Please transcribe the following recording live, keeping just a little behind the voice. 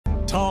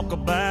Talk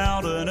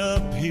about an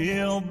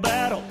uphill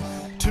battle,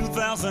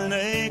 2,000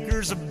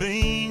 acres of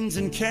beans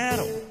and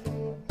cattle.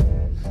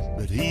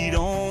 But he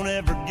don't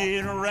ever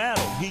get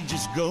rattled, he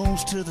just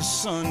goes till the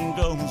sun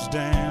goes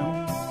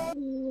down.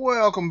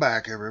 Welcome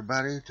back,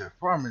 everybody, to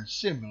Farming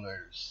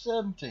Simulator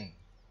 17.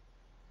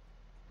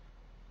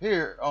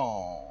 Here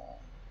on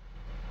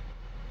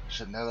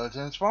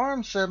Snettertons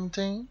Farm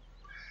 17.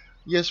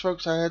 Yes,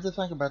 folks, I had to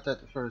think about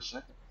that for a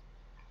second.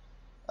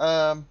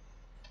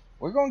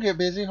 We're going to get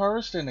busy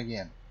harvesting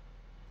again.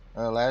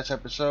 Last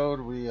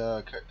episode, we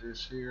cut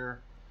this here.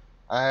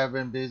 I have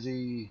been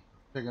busy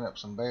picking up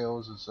some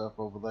bales and stuff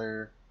over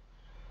there.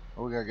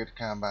 But we got to get the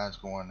combines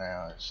going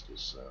now. It's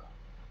just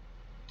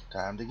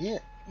time to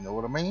get. You know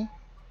what I mean?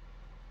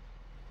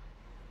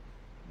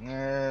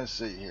 Let's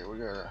see here. We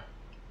got to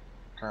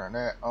turn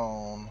that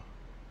on.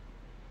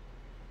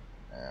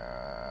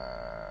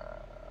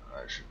 That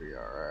should be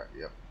alright.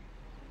 Yep.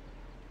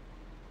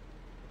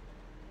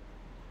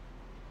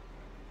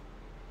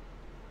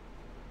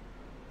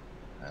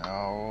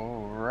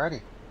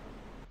 Alrighty.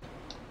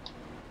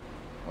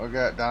 We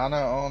got Donna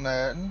on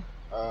that.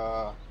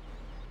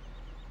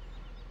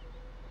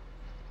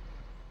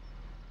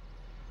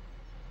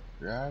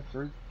 Do I have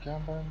 3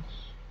 combines?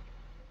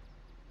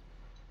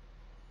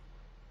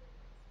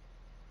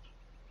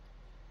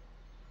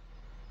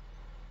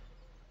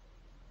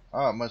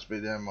 Oh, it must be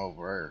them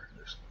over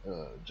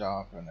there.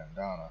 Jonathan and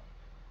Donna.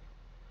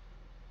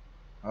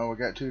 Oh, we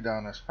got 2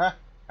 Donnas. Ha!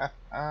 Ha!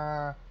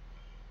 Ha!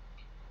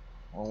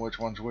 Well, which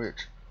one's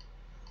which?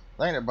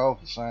 I think they're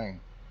both the same.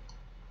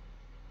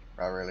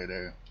 I really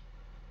do.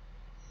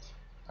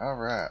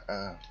 Alright,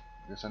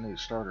 guess I need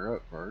to start her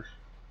up first.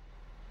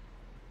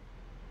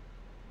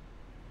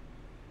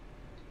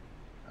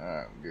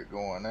 Alright, we'll get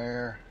going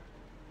there.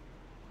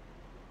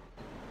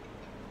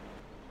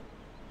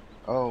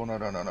 Oh, no,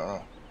 no, no, no,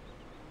 no.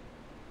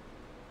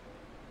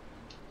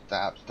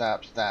 Stop,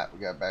 stop, stop. We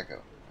got to back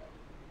up.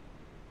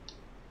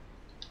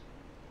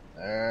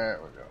 There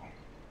we go.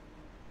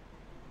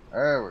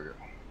 There we go.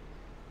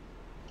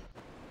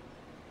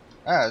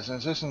 Alright,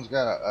 since this one's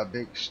got a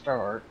big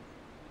start,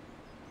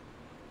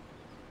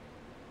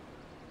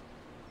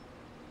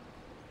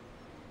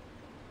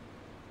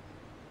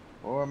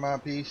 or my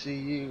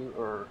PCU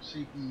or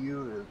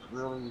CPU is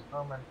really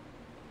humming.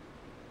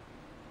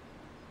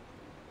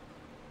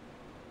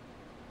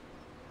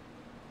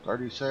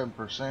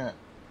 %.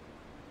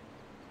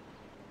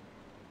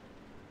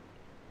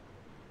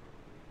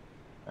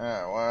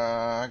 Alright,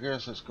 well, I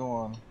guess it's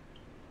going.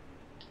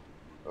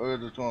 We're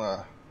just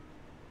gonna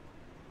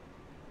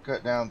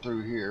cut down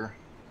through here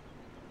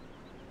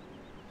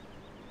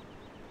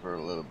for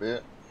a little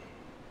bit.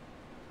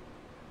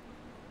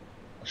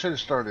 I should have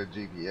started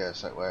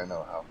GPS, that way I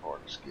know how far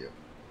to skip.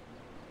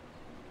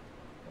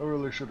 I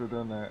really should have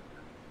done that.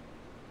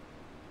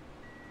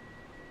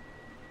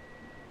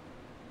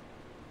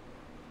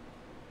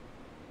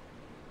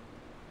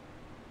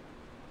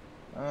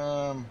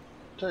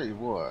 Tell you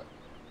what,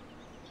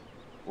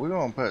 we're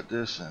gonna put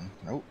this in.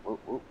 Nope,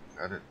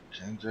 gotta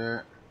change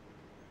that.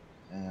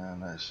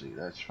 And let's see,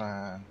 that's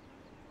fine.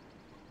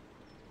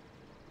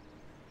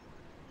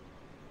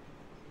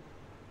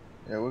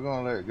 Yeah, we're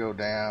gonna let it go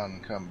down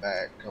and come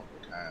back a couple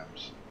of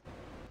times.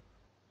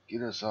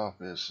 Get us off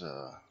this,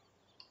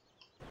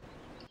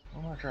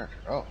 where's my tractor?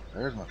 Oh,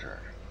 there's my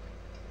tractor.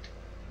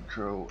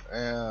 Control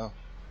F.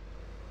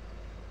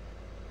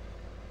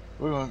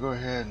 We're gonna go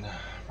ahead and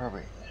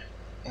probably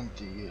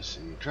empty you.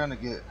 See, trying to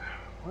get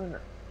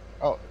where?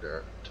 Oh, there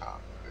at the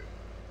top.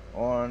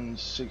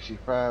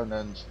 165,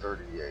 nothing's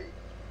 38.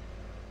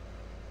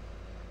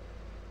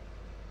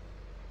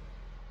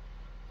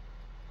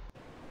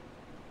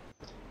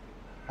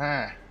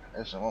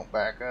 This one won't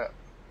back up.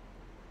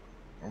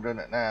 I'm doing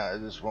it now,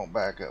 it just won't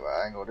back up.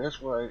 I can go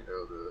this way,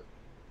 it'll do it.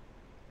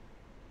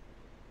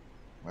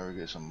 Maybe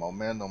get some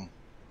momentum.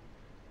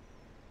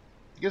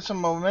 Get some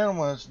momentum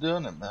when it's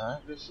doing it, man.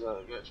 Just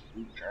get some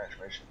weak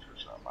transmissions or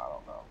something, I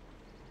don't know.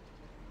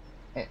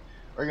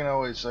 We can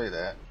always say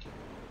that.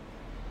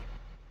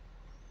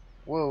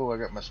 Whoa, I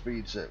got my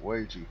speed set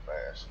way too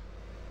fast.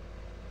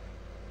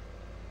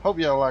 Hope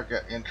y'all like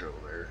that intro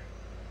there.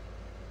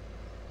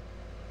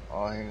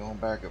 Oh, I ain't gonna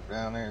back up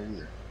down there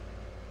either.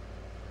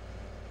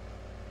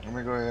 Let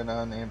me go ahead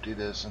and empty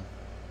this one.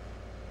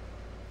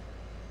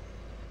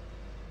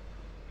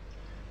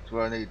 So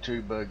I need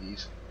 2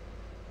 buggies.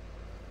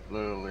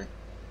 Literally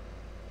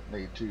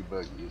need 2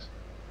 buggies.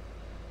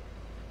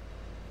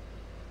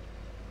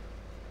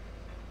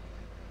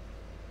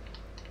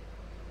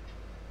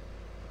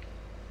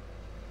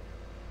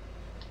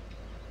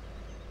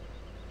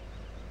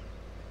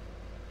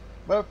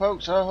 But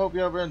folks, I hope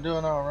y'all been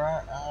doing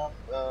alright.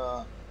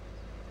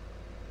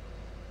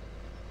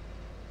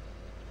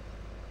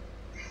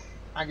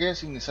 I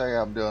guess you can say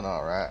I'm doing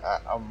alright.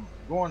 I'm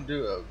going to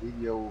do a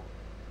video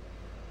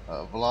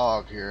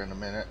vlog here in a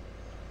minute.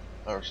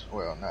 Or,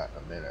 well, not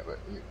in a minute, but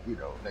you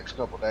know, next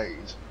couple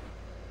days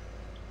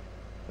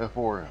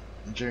before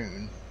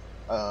June.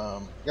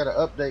 Got an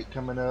update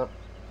coming up.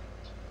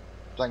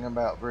 Thinking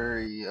about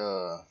very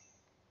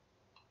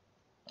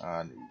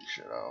I need to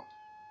shut off.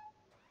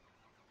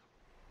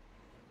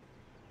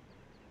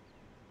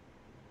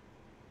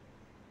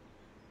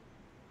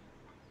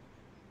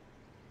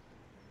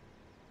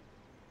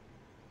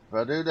 If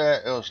I do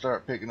that, it'll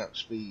start picking up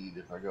speed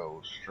if I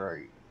go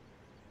straight.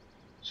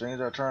 As soon as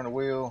I turn the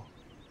wheel,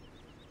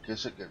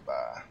 kiss it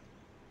goodbye.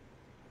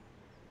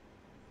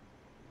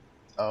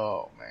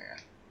 Oh man.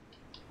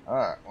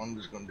 Alright, well, I'm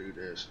just gonna do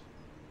this.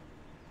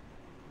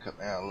 Cut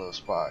me out a little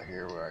spot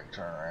here where I can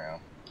turn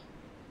around.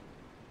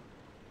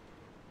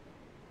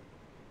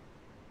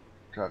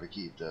 Try to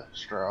keep the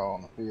straw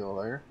on the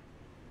field there.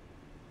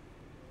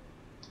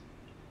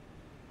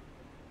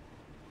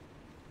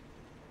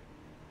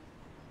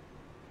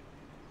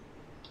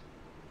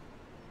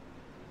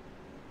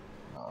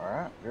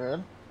 Alright,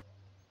 good.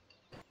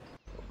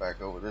 Go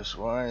back over this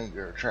way and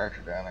get a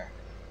tractor down there.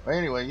 But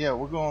anyway, yeah,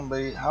 we're going to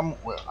be, I'm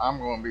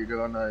going to be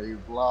doing a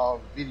vlog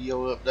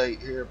video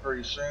update here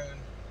pretty soon.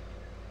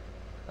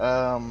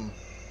 I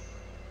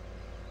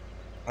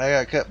got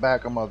to cut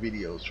back on my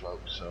videos,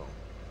 folks, so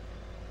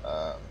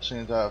as soon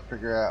as I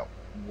figure out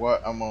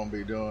what I'm going to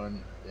be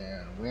doing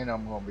and when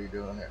I'm going to be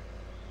doing it,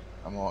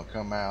 I'm going to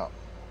come out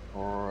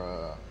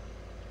for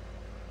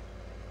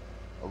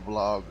a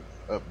vlog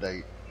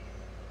update.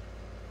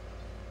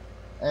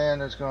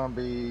 And it's going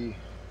to be,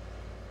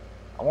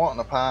 I want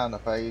a pie in the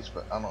face,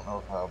 but I don't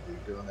know if I'll be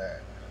doing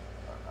that.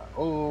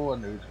 Oh, I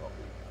knew it's going to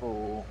be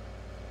full.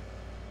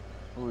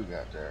 Who we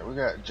got there? We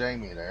got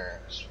Jamie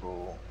there. It's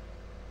full.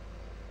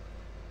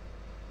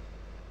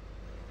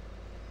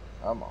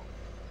 Come on.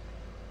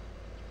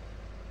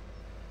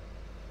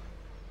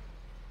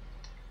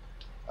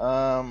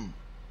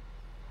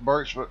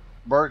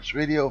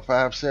 Burchvideo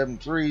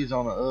 573 is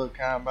on the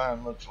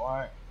combine, looks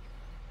like.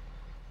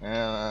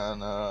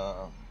 And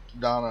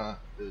Donna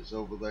is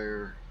over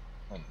there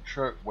in the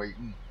truck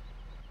waiting.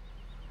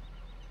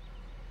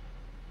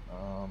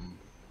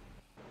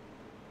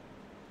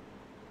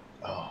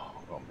 Oh,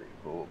 I'm gonna be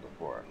full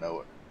before I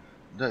know it.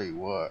 Tell you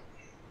what,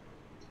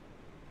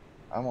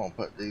 I'm gonna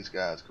put these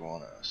guys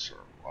going in a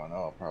circle. I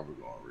know I'm probably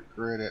gonna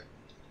regret it.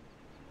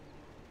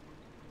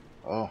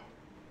 Oh,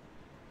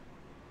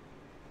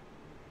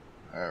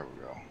 there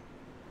we go.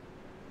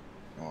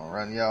 I'm gonna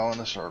run y'all in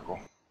a circle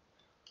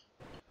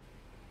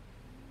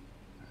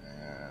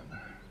and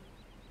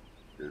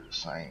do the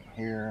same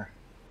here.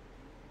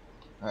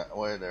 That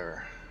way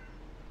they're,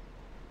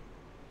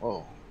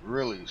 oh,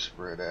 really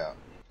spread out.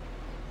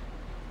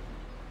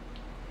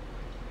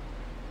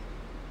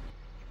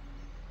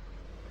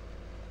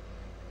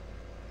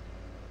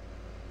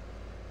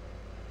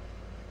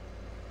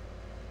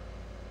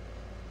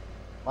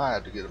 Might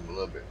have to get them a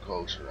little bit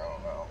closer, I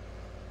don't know.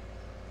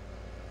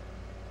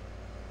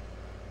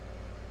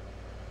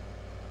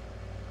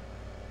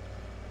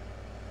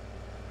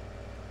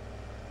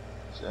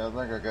 See, I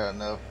think I got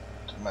enough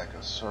to make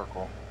a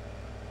circle.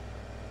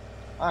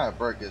 I have to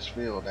break this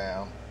field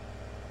down.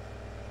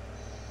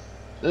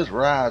 This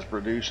rye's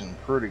producing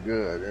pretty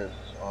good. It's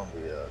gonna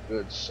be a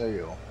good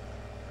sale.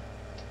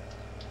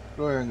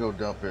 Go ahead and go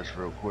dump this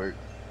real quick.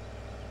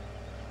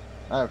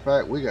 Matter of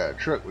fact, we got a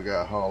truck we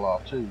gotta haul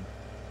off too.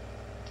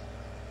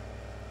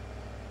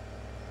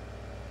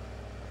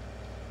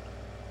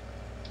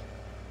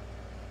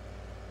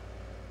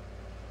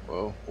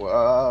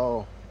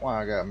 Well,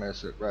 why I gotta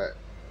mess it right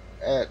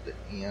at the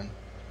end.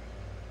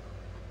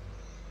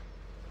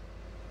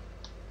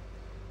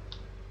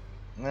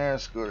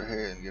 Let's go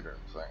ahead and get our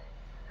thing.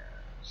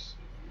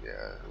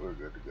 Yeah, we're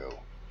good to go.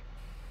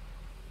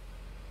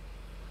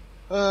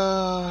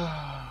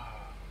 Got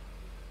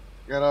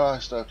a lot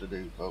of stuff to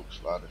do, folks.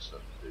 A lot of stuff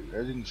to do.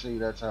 As you can see,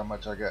 that's how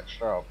much I got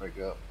straw to pick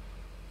up.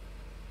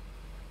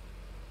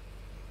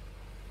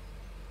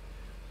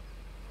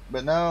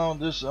 But now,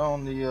 this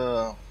on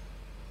the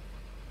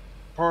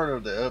part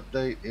of the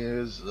update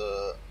is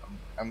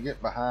I'm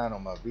getting behind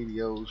on my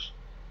videos,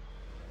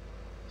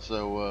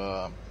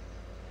 so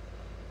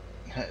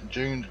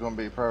June's gonna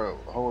be probably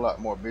a whole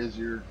lot more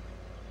busier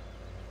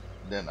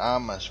than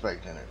I'm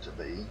expecting it to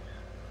be.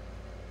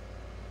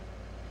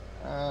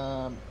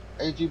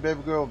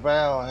 Agbabygirl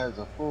Val has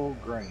a full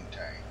grain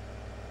tank.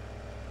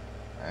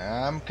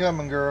 I'm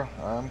coming, girl.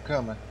 I'm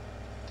coming.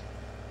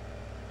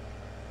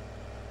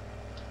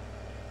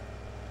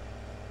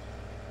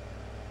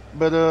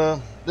 But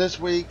this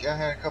week I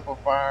had a couple of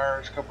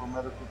fires, a couple of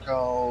medical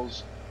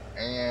calls,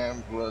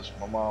 and plus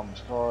my mom's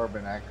car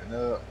been acting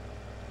up,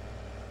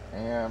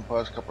 and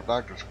plus a couple of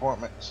doctor's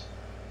appointments.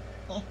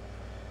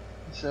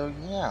 So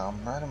yeah,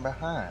 I'm running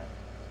behind.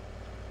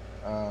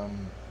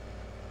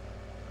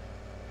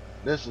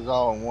 This is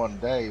all in one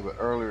day, but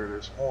earlier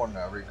this morning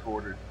I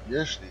recorded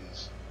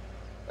yesterday's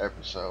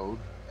episode,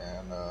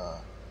 and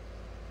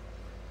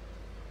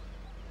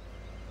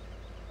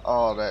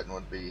all that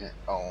would be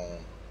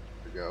on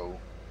to go.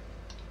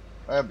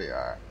 That'd be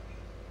alright.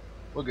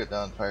 We'll get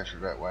done faster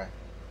that way.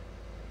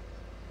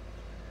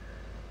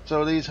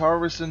 So these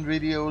harvesting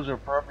videos are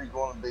probably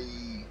going to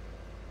be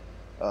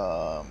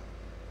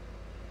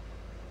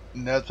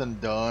nothing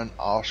done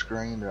off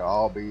screen. They'll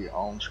all be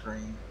on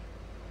screen.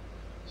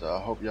 So I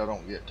hope y'all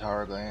don't get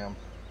tired of them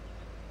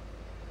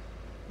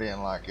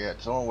being like that.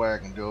 It's the only way I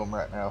can do them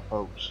right now,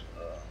 folks.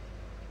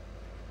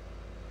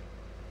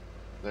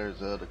 There's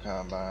the other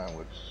combine,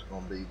 which is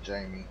going to be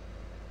Jamie.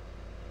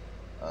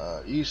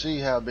 You see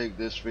how big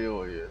this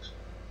field is.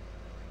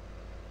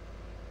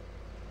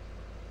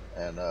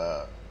 And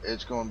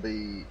it's going to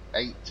be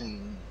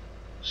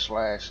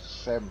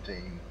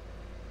 18/17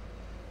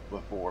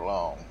 before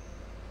long.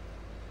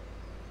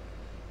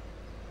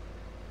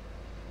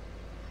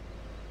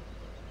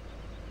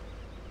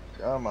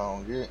 Come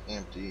on, get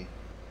empty.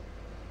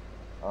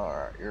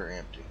 Alright, you're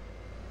empty.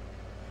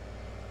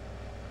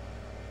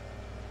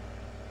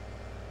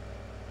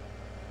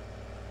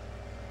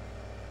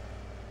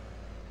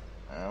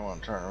 I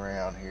want to turn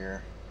around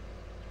here.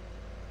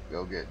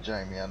 Go get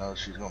Jamie. I know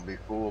she's going to be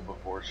full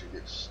before she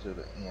gets to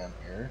the end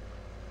here.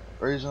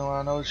 The reason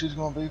why I know she's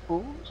going to be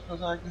full is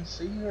because I can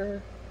see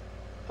her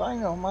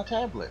thing on my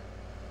tablet.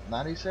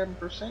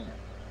 97%.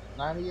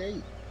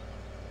 98.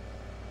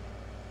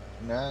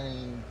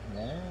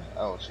 99.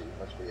 Oh, she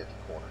must be at the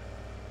corner.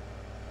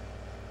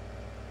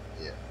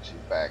 Yeah, she's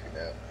backing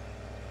up.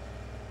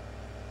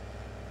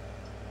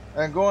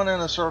 And going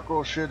in a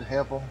circle should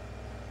help them.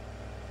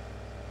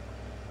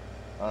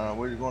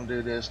 We're going to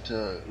do this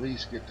to at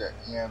least get that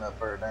end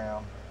up or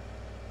down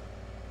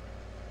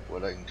where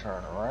they can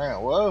turn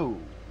around. Whoa,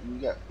 you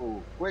got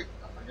full quick.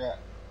 I forgot.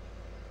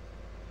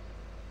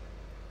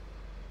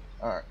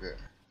 Alright, good.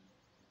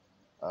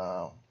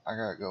 I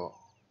gotta go.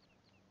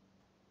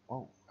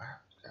 Whoa, I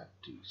got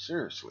to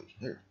seriously.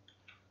 Here,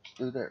 let's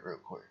do that real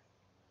quick.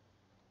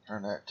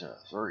 Turn that to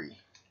 3.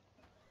 Let's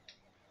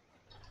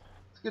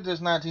get this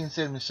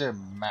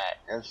 1977 Mac.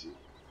 That's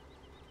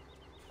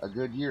a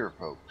good year,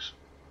 folks.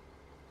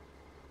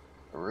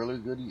 A really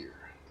good year.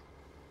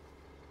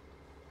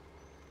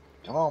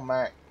 Come on,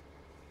 Mac.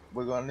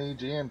 We're gonna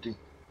need you empty.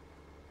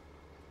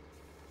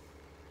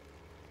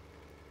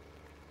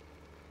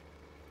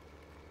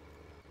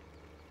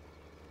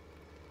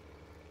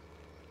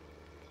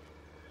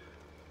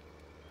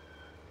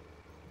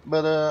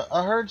 But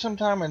I heard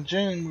sometime in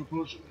June we're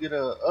supposed to get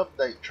a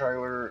update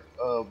trailer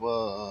of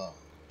the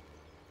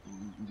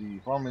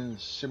Farming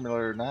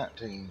Simulator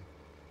 19.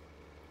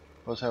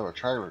 Let's have a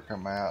trailer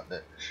come out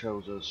that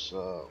shows us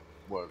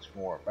what it's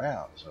more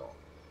about. So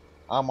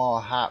I'm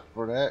all hyped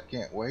for that.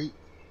 Can't wait.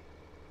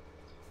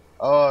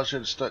 Oh, I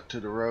should have stuck to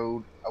the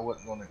road. I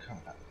wasn't going to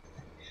come out.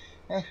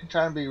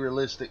 Trying to be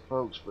realistic,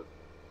 folks, but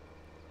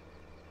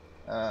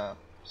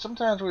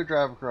sometimes we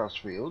drive across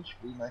fields.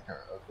 We make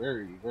a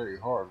very, very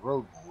hard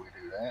road when we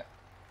do that.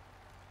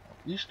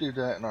 We used to do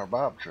that in our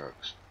bob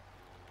trucks.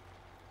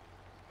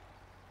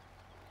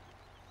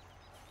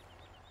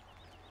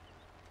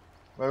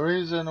 The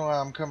reason why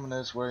I'm coming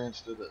this way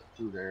instead of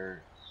through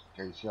there,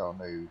 in case y'all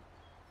knew,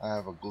 I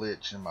have a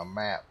glitch in my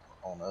map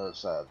on the other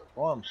side of the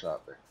farm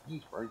shop there.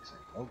 These brakes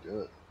ain't no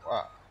good.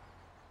 Wow.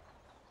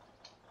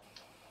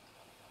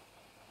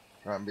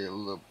 Trying to be a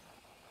little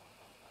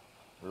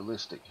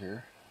realistic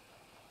here.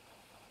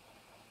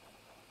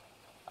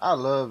 I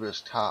love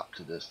this top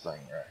to this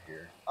thing right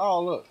here.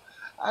 Oh, look.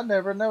 I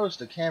never noticed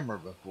the camera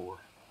before.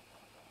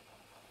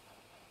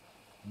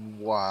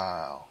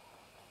 Wow.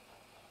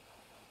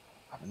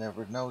 I've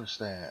never noticed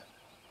that.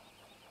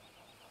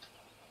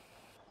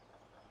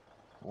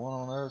 One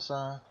on the other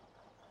side?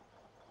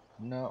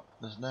 No,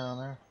 it's down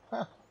there.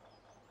 Huh.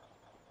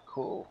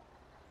 Cool.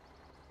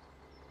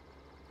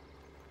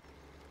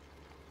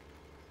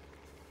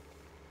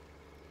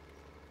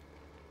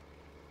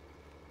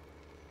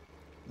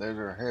 There's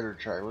our header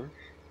trailers.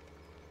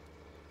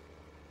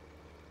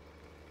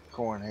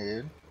 Corn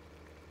head.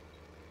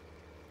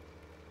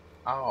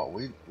 Oh,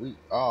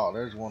 oh,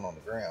 there's one on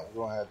the ground.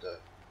 We're gonna have to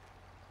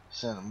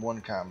send them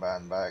one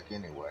combine back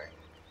anyway.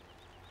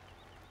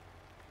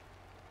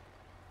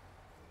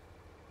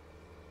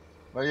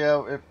 But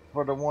yeah, if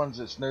for the ones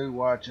that's new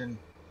watching,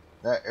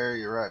 that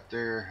area right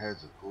there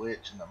has a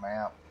glitch in the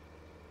map.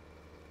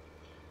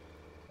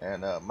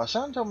 And my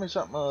son told me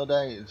something the other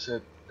day and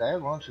said,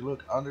 "Dad, why don't you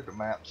look under the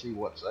map, see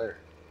what's there?"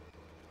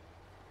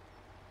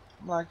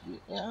 I'm like,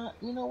 yeah,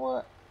 you know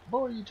what?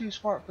 Boy, you're too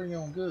smart for your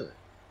own good.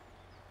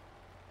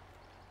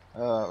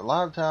 A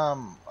lot of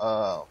time,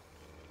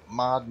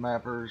 mod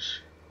mappers,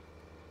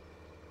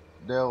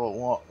 they'll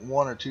want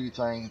one or two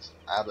things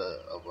out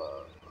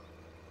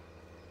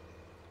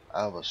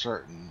of a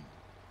certain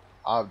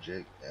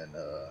object, and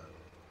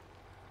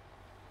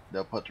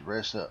they'll put the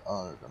rest of it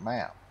under the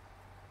map.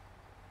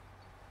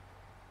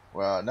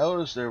 Well, I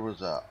noticed there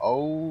was an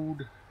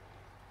old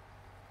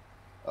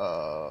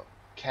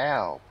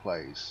cow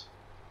place.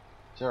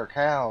 So our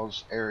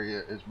cows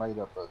area is made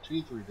up of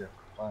 2-3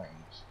 different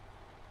things.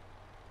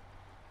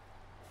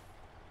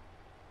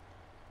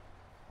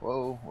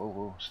 Whoa, whoa,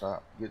 whoa,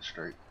 stop, get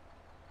straight.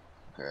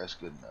 Okay, that's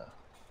good enough.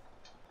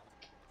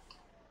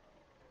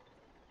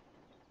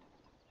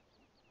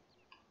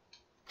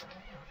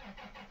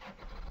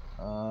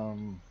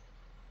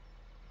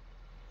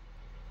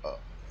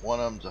 One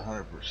of them's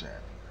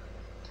 100%.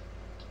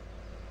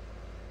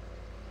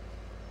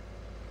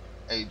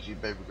 AG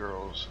baby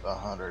girl's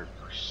 100%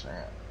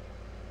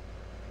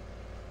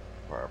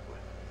 probably.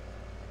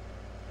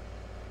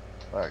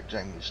 Alright,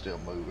 Jamie's still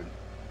moving.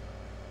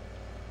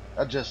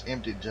 I just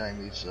emptied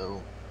Jamie,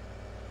 so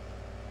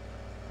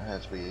it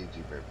has to be AG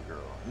baby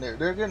girl. And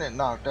they're getting it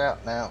knocked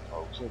out now,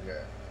 folks. Look at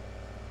it.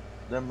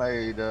 They're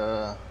made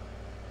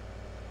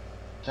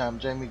time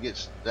Jamie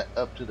gets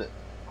up to the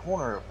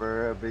corner up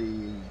there, it'll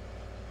be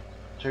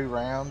 2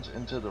 rounds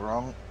into the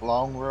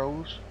long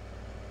rows.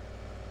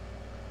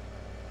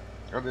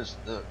 Or this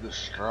the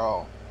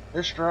straw.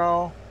 This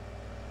straw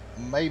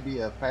may be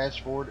a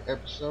fast forward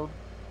episode,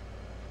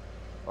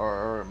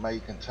 or it may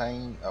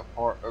contain a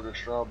part of the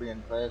straw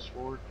being fast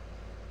forward.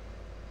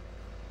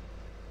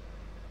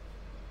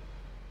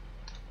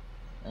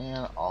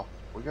 And off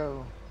we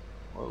go.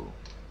 Whoa.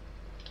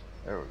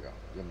 There we go.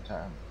 Give them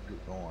time to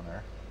get going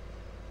there.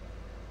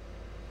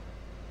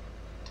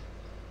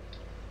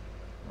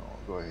 I'll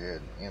go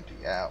ahead and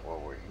empty out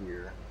while we're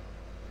here.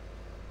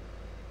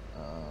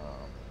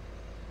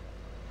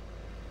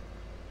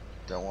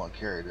 Don't want to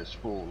carry this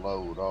full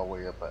load all the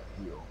way up that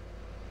hill.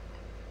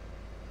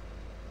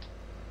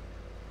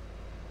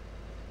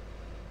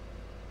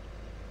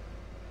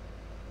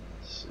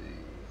 Let's see.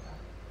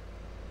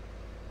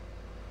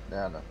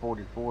 Down to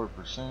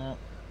 44%.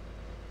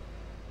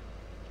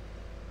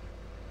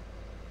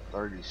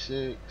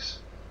 36.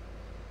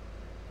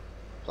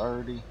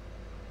 30.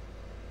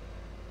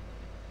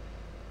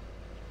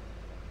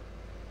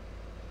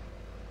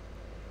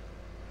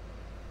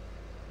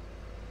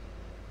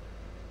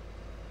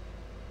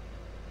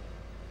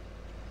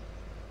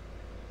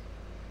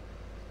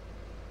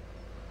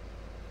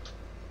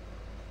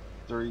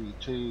 Three,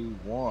 two,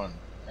 one,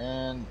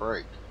 and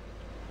break.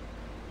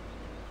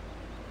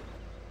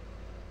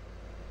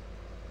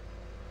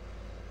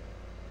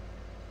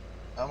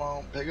 Come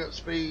on, pick up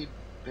speed.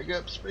 Pick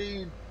up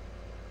speed.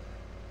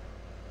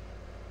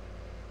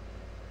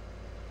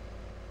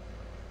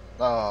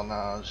 Oh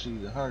no,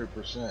 she's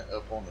 100%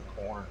 up on the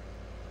corner.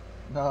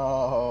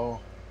 No.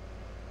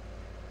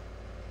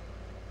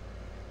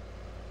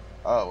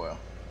 Oh well.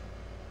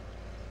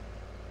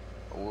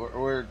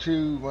 We're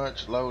too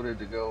much loaded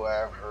to go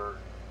after her.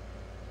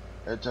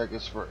 It'd take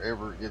us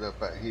forever to get up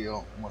that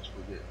hill once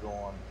we get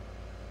going.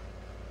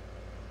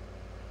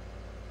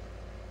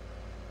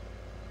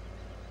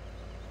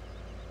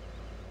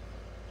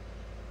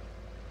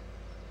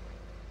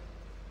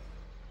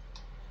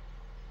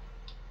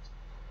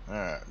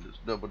 Alright,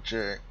 just double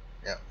check.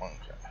 Yep,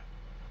 okay.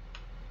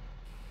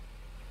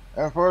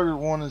 And for the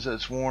ones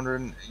that's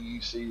wondering,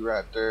 you see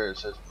right there it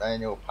says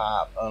manual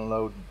pipe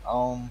unloading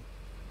on.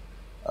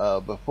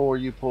 Before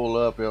you pull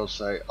up, it'll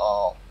say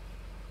off,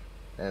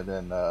 and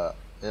then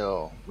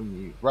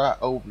when you right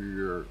over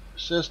your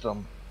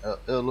system,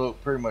 it'll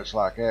look pretty much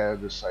like that.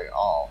 It'll just say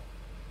off.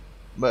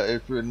 But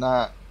if you're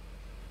not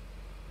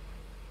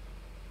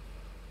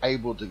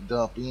able to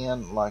dump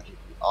in, like if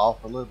you're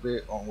off a little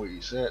bit on where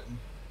you're setting,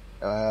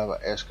 it'll have an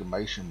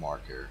exclamation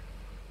mark here.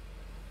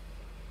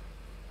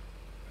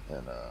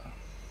 And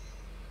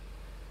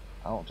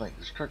I don't think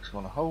this truck's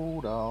gonna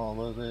hold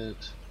all of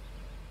it.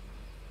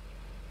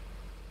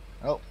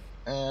 Oh,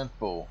 and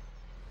full.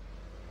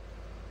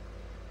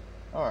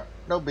 Alright,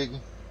 no biggie.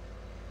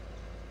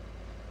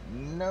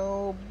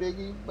 No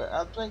biggie, but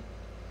I think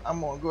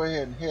I'm going to go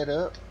ahead and head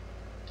up.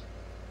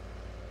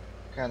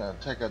 Kind of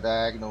take a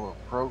diagonal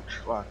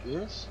approach like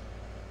this.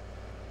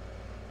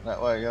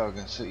 That way y'all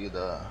can see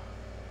the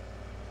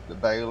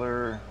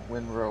baler,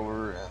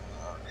 windrower, and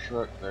our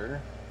truck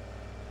there.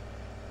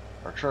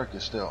 Our truck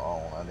is still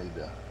on. I need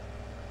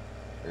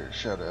to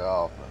shut it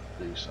off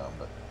and do something,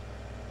 but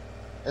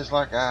it's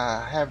like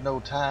I have no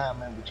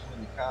time in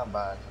between the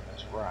combines and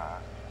this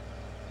ride.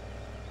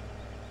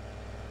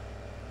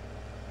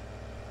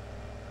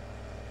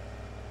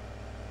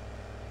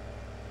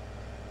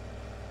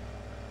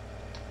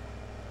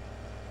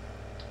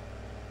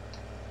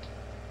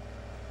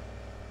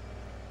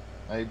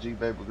 AG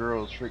baby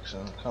girl is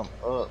fixing to come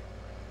up.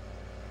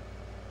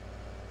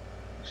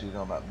 She's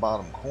on that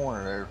bottom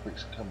corner there,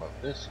 fixing to come up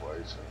this way,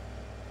 so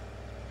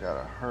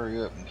gotta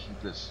hurry up and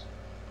keep this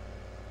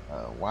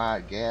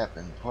wide gap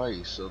in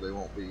place so they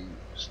won't be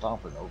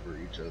stomping over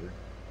each other.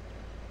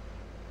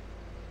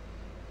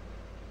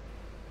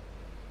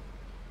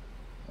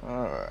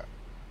 Alright.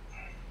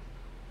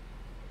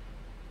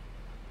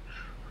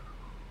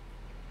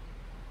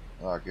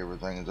 Like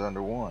everything's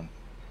under one.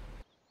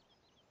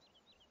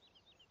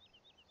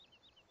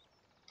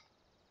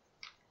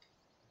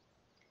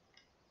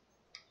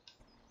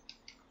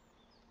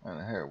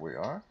 And here we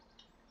are.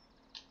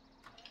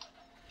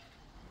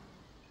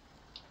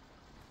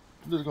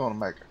 I'm just going to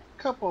make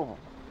a couple of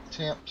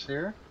attempts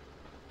here.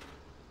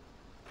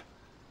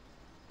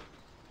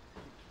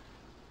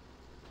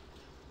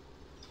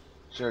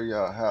 Show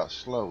y'all how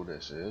slow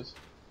this is.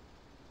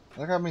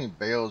 Look how many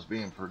bales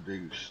being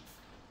produced.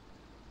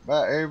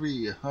 About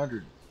every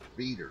 100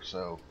 feet or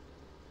so,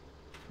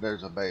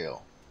 there's a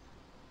bale.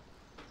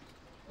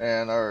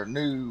 And our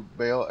new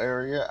bale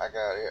area, I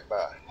got it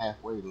about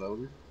halfway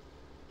loaded.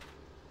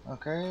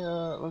 Okay,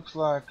 looks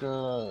like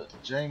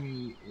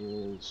Jamie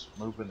is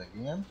moving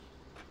again.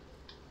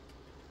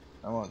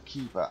 I'm gonna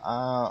keep an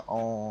eye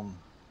on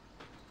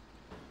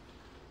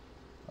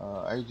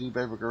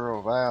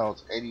agbabygirl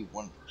Val's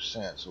 81%,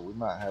 so we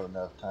might have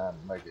enough time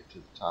to make it to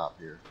the top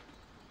here.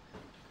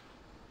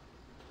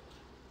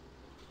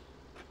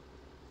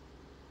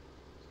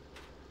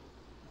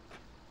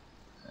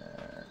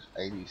 It's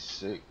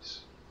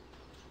 86.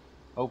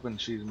 Hoping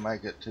she'd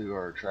make it to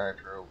her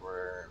tractor over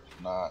there.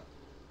 If not,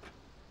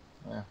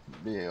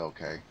 be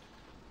okay.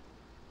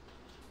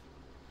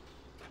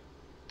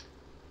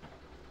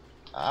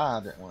 I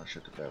didn't want to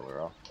shut the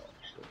baler off.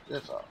 Shut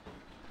this off.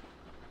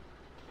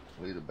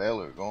 Leave the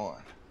baler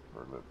going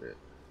for a little bit.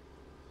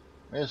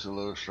 Miss a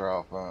little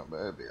straw from it, but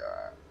it'll be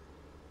alright.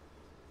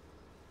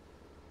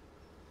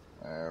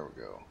 There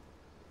we go.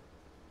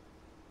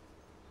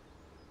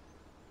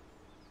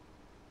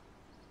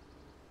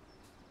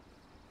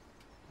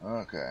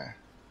 Okay.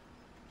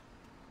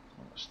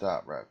 I'm gonna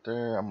stop right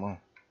there. I'm gonna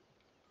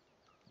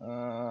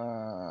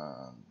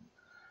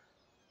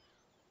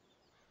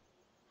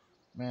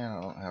man,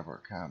 I don't have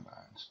our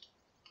combines.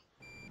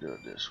 Do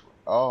it this way.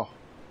 Oh,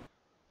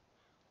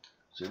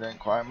 she didn't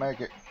quite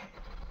make it.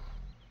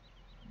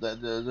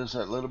 Just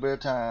that little bit of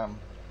time.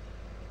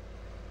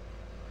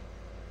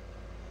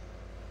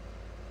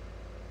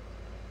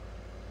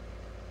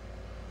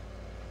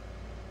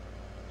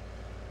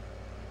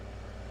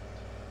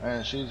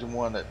 And she's the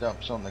one that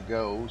dumps on the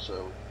go,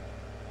 so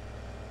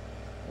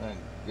I can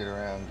get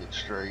around and get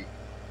straight.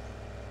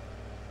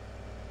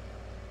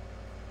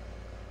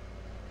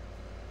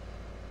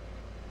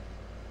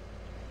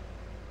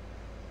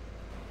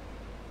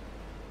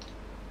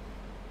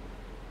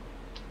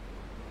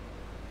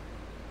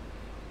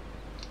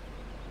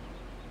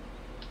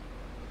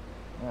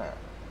 Alright.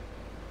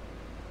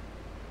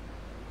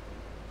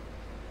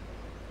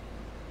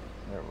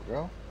 There we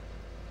go.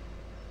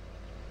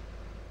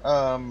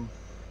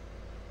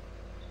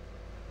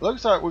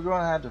 Looks like we're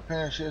going to have to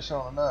finish this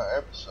on another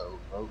episode,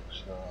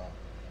 folks.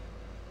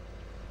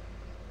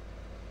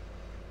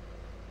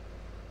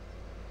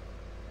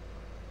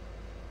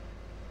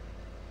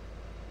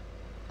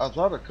 I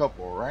thought a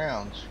couple of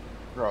rounds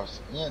across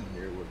the end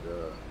here would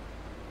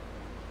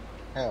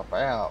help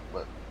out,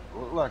 but it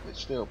looks like it's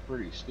still a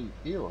pretty steep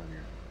hill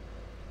here.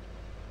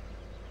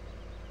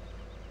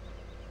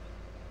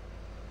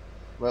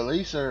 But at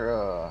least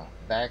they're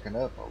backing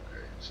up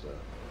okay and stuff.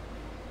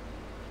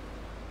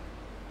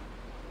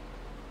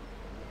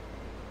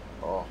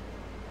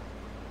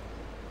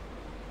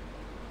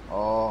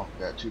 Oh,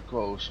 got too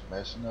close,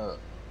 messing up.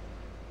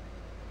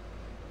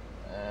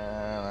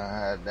 And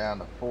I had down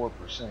to 4%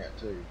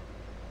 too.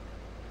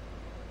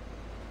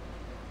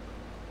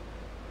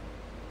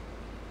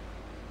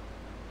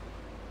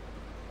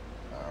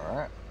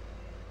 Alright.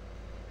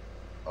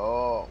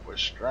 Oh, we're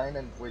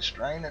straining.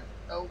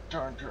 Oh,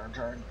 turn,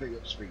 pick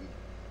up speed.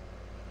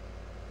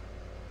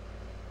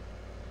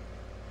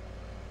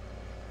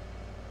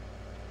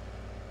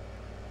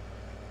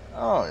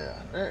 Oh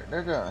yeah,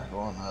 they're gonna go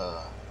on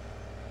a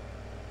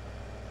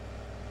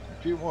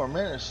few more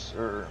minutes,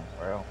 or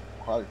well,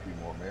 quite a few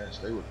more minutes.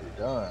 They would be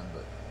done,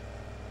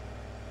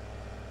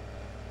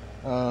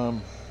 but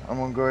I'm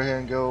gonna go ahead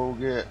and go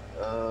get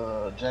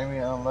Jamie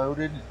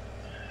unloaded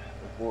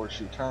before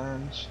she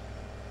turns,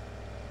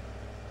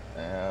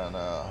 and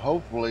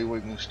hopefully we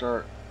can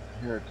start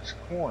here at this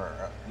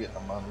corner getting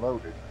them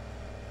unloaded.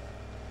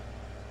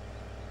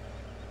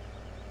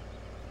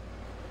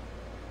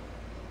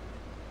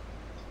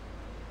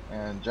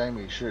 And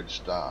Jamie should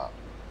stop.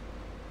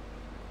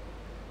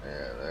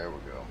 Yeah, there we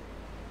go.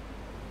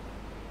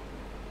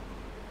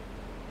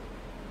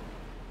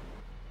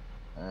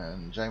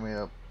 And Jamie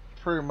will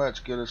pretty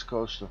much get us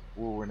close to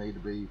where we need to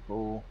be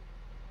full.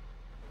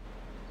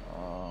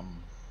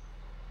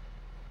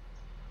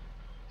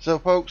 So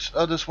folks,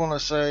 I just want to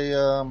say,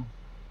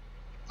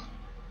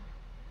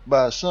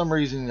 by some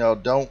reason y'all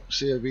don't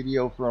see a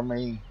video from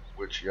me,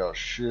 which y'all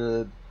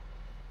should,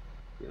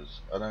 because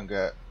I done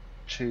got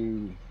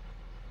two.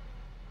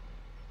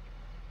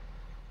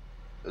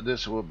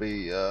 This will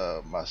be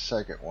my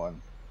second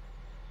one.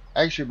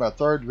 Actually, my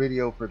third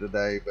video for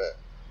today, but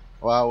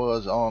while I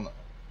was on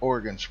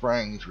Oregon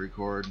Springs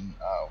recording,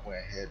 I went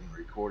ahead and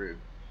recorded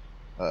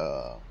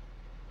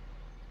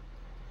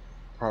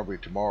probably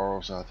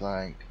tomorrow's, I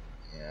think,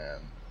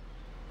 and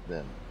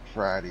then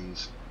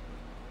Friday's,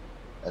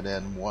 and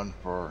then one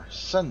for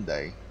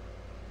Sunday,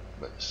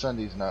 but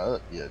Sunday's not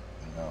up yet,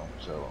 you know,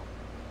 so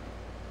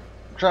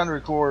I'm trying to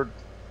record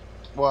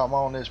while I'm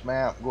on this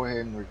map. Go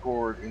ahead and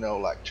record, you know,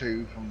 like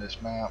 2 from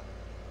this map.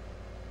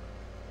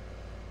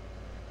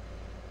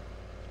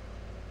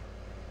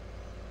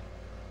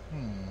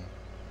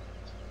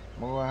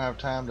 We're gonna have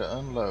time to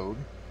unload.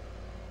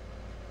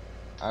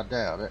 I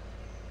doubt it.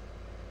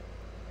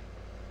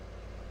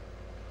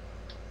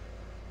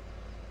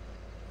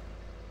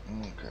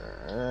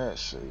 Okay,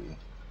 let's see.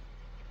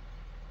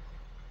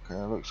 Okay,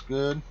 looks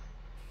good.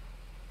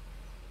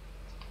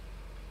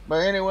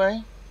 But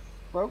anyway,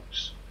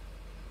 folks,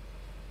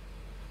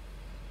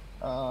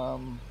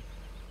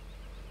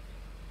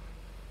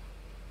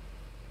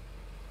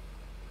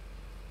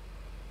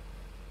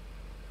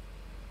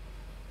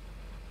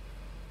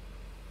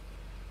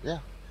 yeah.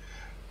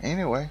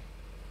 Anyway,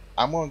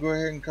 I'm gonna go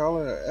ahead and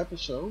call it an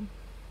episode,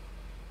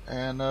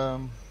 and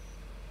I'll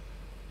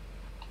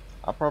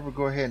probably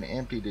go ahead and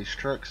empty these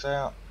trucks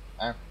out.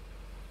 I'm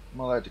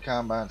gonna let the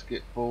combines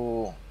get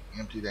full,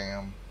 empty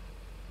them,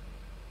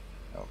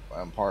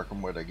 and park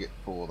them where they get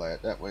full.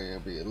 That way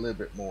it'll be a little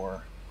bit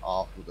more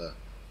off of the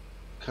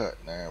cut.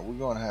 Now we're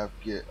gonna have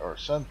to get our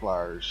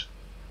sunflowers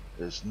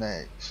this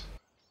next,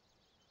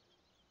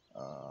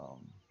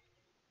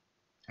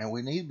 and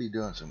we need to be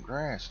doing some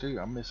grass too.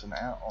 I'm missing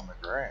out on the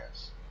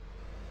grass.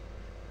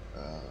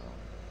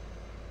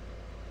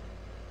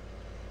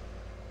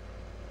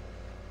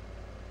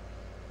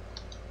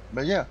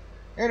 But yeah,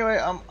 anyway,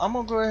 I'm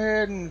gonna go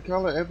ahead and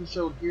call it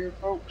episode here,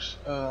 folks.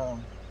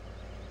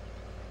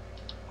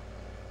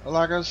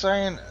 Like I was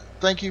saying,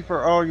 thank you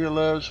for all your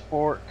love,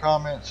 support,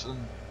 comments,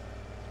 and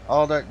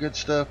all that good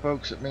stuff,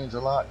 folks. It means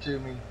a lot to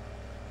me.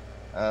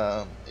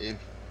 If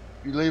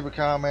you leave a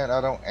comment,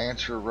 I don't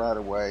answer right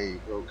away,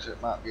 folks.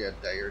 It might be a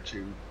day or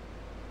two,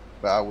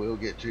 but I will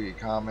get to your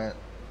comment.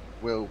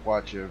 Will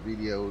watch your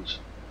videos.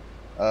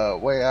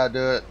 Way I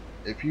do it,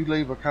 if you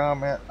leave a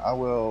comment, I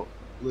will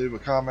leave a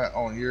comment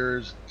on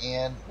yours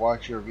and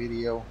watch your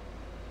video.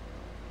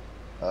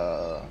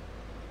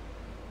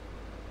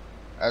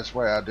 That's the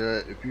way I do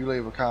it. If you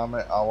leave a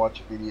comment, I'll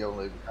watch a video and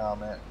leave a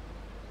comment.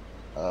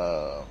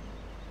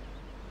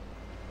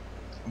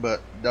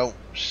 But don't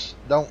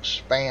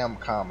spam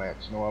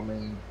comments, you know what I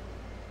mean?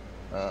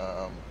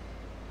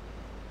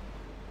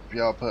 If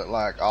y'all put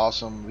like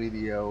awesome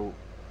video,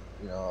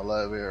 you know, I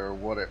love it, or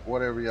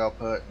whatever y'all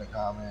put in the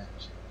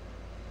comments,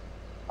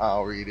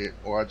 I'll read it,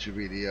 watch your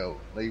video,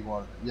 leave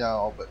one,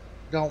 y'all, but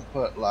don't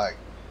put like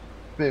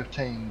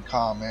 15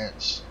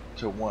 comments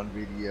to one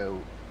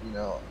video, you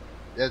know,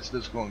 that's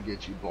just going to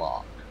get you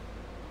blocked.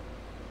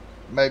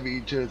 Maybe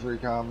 2 or 3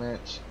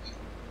 comments,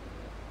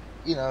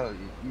 you know,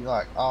 you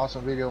like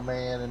awesome video,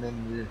 man, and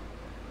then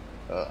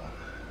you,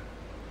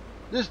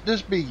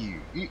 just be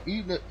you.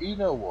 You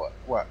know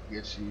what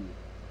gets you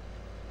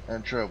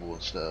in trouble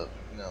and stuff,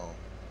 you know.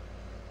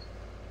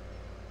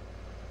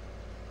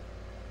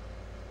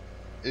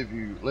 If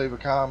you leave a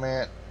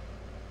comment,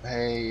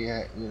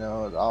 hey, you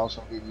know, it's an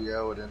awesome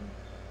video, and then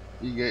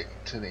you get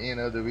to the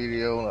end of the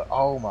video, like,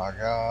 oh my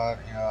god,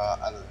 you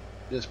know,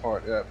 this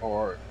part, that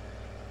part,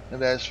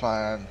 and that's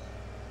fine.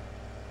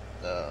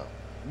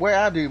 Way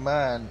I do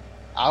mine,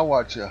 I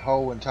watch the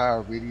whole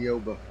entire video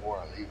before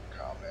I leave a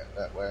comment.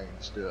 That way I can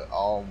just do it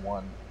all in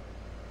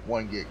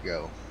one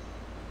get-go.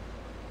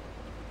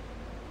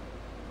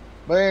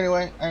 But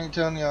anyway, I ain't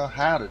telling y'all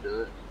how to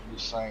do it. I'm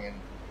just saying,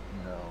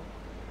 you know,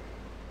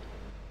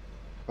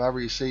 if I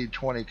receive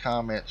 20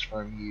 comments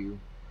from you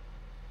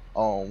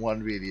on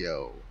one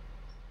video,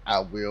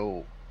 I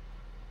will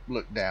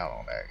look down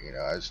on that. You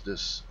know, it's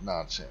just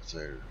nonsense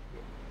there.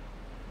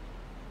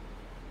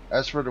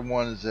 That's for the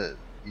ones that,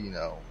 you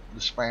know,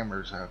 the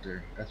spammers out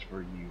there. That's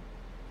for you.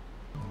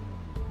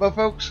 But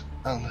folks,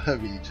 I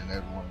love each and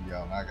every one of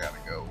y'all, and I gotta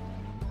go.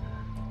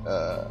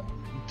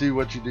 Do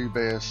what you do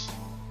best.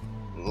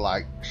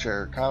 Like,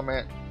 share,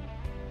 comment,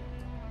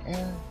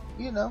 and,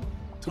 you know,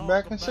 come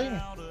back and see me.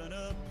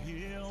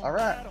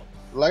 Alright,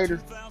 later.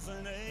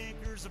 2,000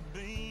 acres of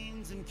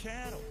beans and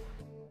cattle,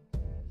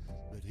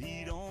 but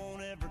he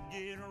don't ever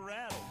get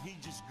rattled. He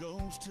just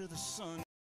goes to the sun.